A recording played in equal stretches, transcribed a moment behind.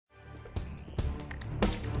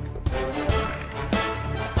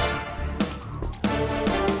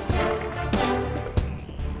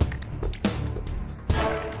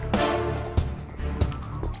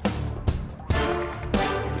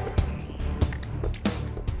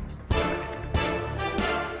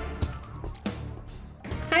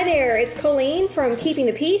there, it's Colleen from Keeping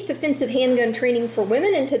the Peace, Defensive Handgun Training for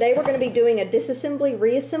Women, and today we're going to be doing a disassembly,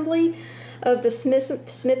 reassembly of the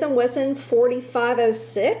Smith & Wesson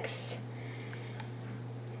 4506.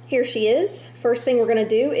 Here she is. First thing we're going to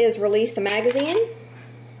do is release the magazine.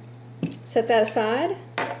 Set that aside.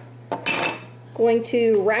 Going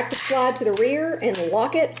to rack the slide to the rear and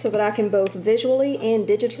lock it so that I can both visually and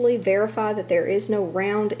digitally verify that there is no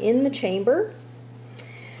round in the chamber.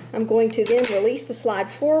 I'm going to then release the slide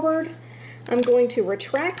forward. I'm going to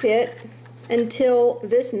retract it until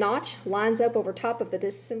this notch lines up over top of the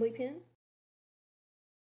disassembly pin.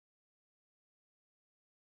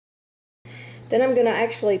 Then I'm going to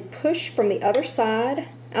actually push from the other side.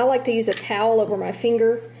 I like to use a towel over my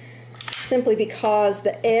finger simply because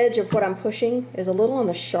the edge of what I'm pushing is a little on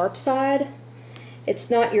the sharp side. It's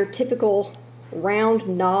not your typical round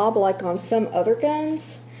knob like on some other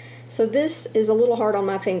guns. So this is a little hard on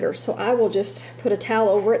my finger, so I will just put a towel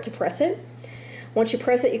over it to press it. Once you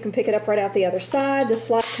press it, you can pick it up right out the other side. The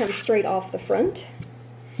slide comes straight off the front.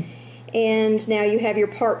 And now you have your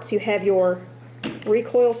parts. You have your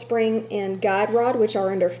recoil spring and guide rod, which are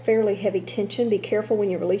under fairly heavy tension. Be careful when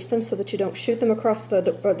you release them so that you don't shoot them across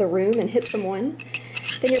the room and hit someone.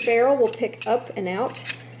 Then your barrel will pick up and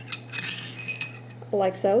out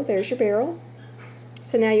like so. There's your barrel.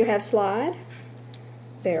 So now you have slide,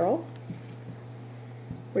 barrel,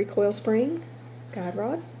 recoil spring, guide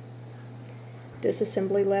rod,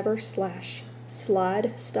 disassembly lever slash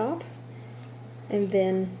slide stop, and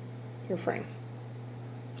then your frame.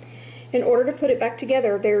 In order to put it back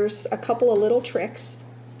together, there's a couple of little tricks.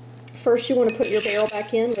 First, you want to put your barrel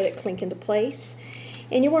back in, let it clink into place.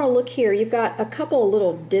 And you want to look here, you've got a couple of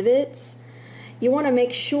little divots. You want to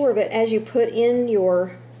make sure that as you put in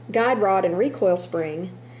your guide rod and recoil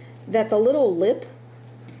spring, that the little lip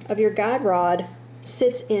of your guide rod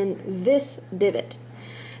sits in this divot.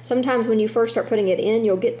 Sometimes when you first start putting it in,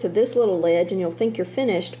 you'll get to this little ledge and you'll think you're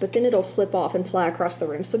finished, but then it'll slip off and fly across the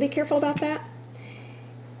room. So be careful about that.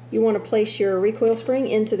 You want to place your recoil spring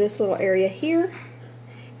into this little area here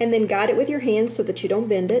and then guide it with your hands so that you don't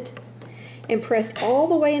bend it, and press all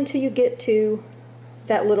the way until you get to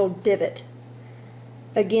that little divot.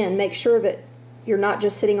 Again, make sure that you're not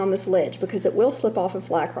just sitting on this ledge because it will slip off and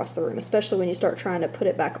fly across the room, especially when you start trying to put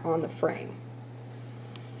it back on the frame.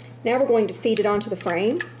 Now we're going to feed it onto the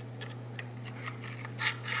frame,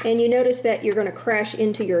 and you notice that you're going to crash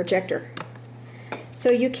into your ejector. So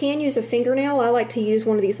you can use a fingernail. I like to use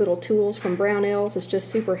one of these little tools from Brownells. It's just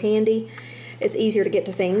super handy. It's easier to get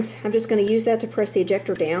to things. I'm just going to use that to press the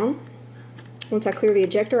ejector down. Once I clear the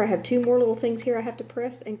ejector, I have two more little things here I have to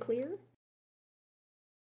press and clear.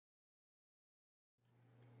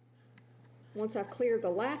 Once I've cleared the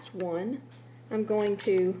last one, I'm going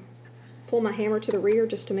to pull my hammer to the rear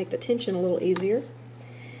just to make the tension a little easier.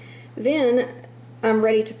 Then I'm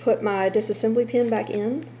ready to put my disassembly pin back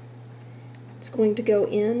in. It's going to go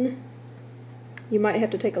in. You might have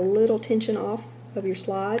to take a little tension off of your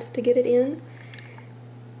slide to get it in.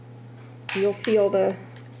 You'll feel the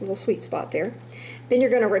little sweet spot there. Then you're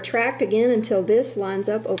going to retract again until this lines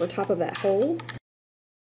up over top of that hole.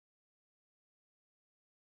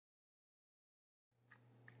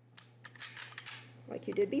 Like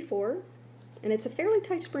you did before. And it's a fairly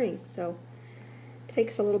tight spring, so it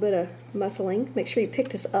takes a little bit of muscling. Make sure you pick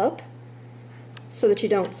this up so that you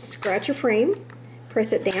don't scratch your frame.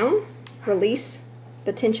 Press it down, release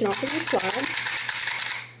the tension off of your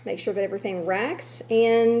slide. Make sure that everything racks.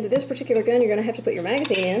 And this particular gun, you're going to have to put your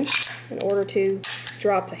magazine in order to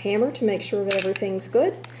drop the hammer to make sure that everything's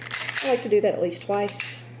good. I like to do that at least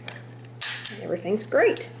twice. And everything's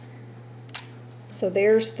great. So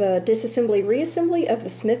there's the disassembly reassembly of the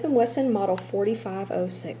Smith & Wesson Model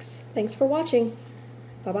 4506. Thanks for watching.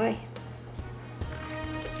 Bye-bye.